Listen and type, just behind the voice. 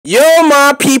Yo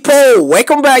my people,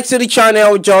 welcome back to the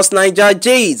channel Just Niger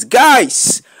J's.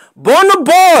 Guys, Burna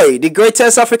Boy, the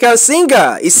greatest African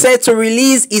singer, is set to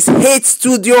release his hit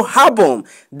studio album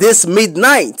this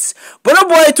midnight. Burna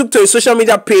Boy took to his social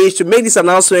media page to make this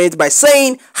announcement by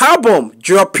saying album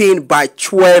dropping by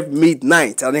 12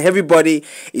 midnight, and everybody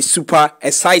is super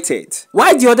excited.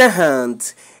 While the other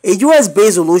hand, a US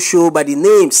Base Olosho by the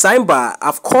name Simba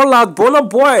have called out Burna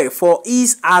Boy for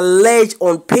his alleged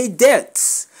unpaid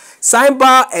debts.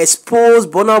 Simba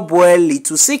exposed Burna Boy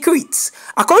little secrets.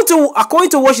 According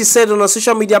to what she said on her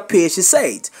social media page, she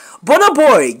said, "Burna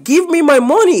Boy, give me my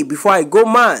money before I go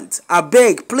mad. I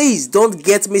beg, please don't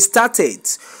get me started.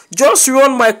 Just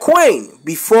run my coin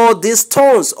before this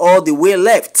turns all the way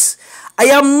left. I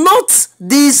am not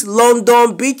these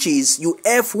London bitches you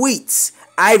F with,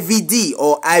 IVD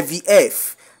or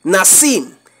IVF.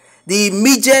 Nassim, the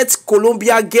midget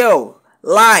Colombia girl,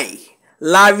 Larry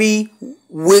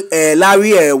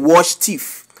Wash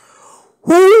Thief,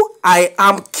 who I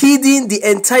am kidding the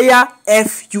entire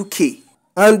FUK."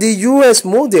 And the US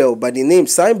model by the name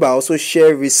Simba also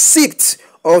shared receipts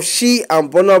of she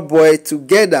and Burna Boy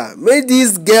together. May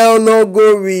this girl not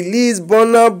go release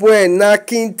Burna Boy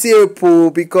knocking tape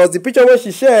because the picture where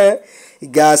she shared,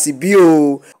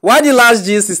 Gasibio. While the last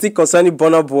gist is still concerning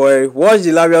Burna Boy, watch the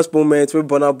hilarious moment where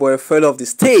Burna Boy fell off the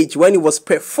stage when he was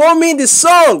performing the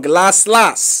song Last.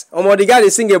 The guy they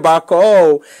sing about,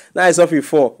 oh, now it's up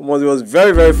before. It was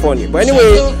very funny. But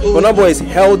anyway, Burna Boy is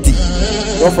healthy.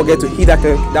 Don't forget to hit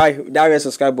that red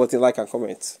subscribe button, like and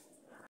comment.